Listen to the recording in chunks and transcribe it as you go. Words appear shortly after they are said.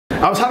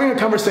I was having a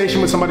conversation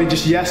with somebody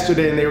just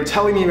yesterday, and they were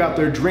telling me about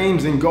their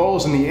dreams and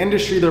goals in the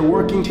industry they're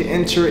working to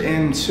enter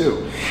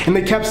into. And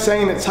they kept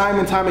saying that time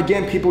and time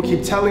again, people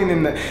keep telling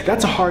them that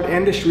that's a hard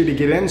industry to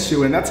get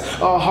into, and that's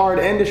a hard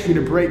industry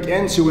to break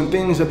into, and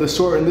things of the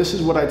sort. And this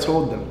is what I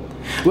told them.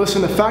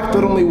 Listen, the fact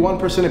that only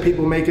 1% of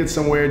people make it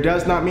somewhere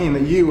does not mean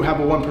that you have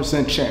a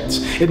 1%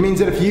 chance. It means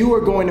that if you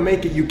are going to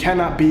make it, you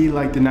cannot be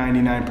like the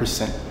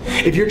 99%.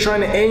 If you're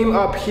trying to aim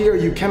up here,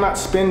 you cannot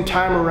spend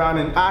time around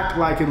and act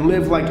like and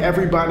live like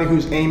everybody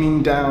who's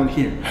aiming down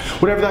here.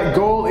 Whatever that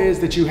goal is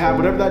that you have,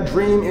 whatever that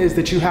dream is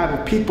that you have,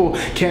 if people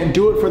can't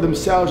do it for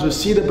themselves or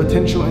see the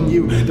potential in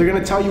you, they're going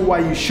to tell you why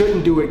you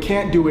shouldn't do it,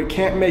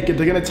 can't make it.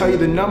 They're going to tell you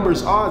the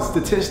numbers, odds,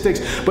 statistics,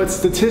 but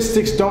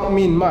statistics don't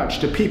mean much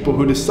to people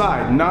who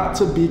decide not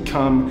to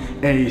become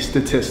a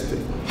statistic.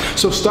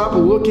 So stop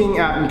looking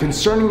at and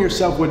concerning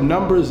yourself with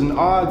numbers and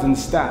odds and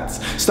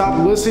stats.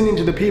 Stop listening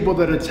to the people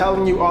that are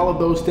telling you all of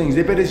those things.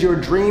 If it is your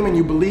dream and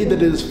you believe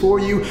that it is for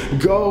you,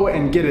 go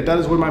and get it. That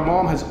is what my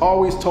mom has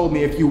always told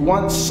me. If you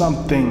want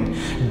something,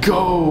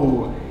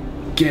 go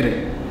get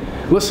it.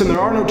 Listen, there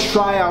are no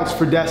tryouts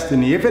for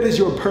destiny. If it is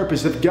your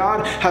purpose, if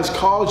God has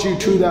called you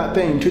to that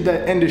thing, to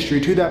that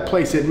industry, to that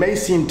place, it may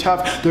seem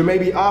tough, there may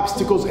be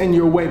obstacles in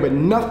your way, but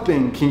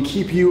nothing can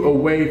keep you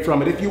away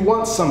from it. If you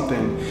want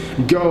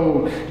something,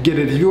 go get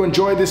it. If you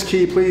enjoyed this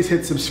key, please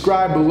hit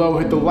subscribe below,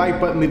 hit the like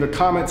button, leave a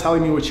comment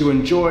telling me what you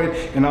enjoyed,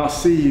 and I'll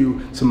see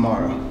you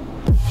tomorrow.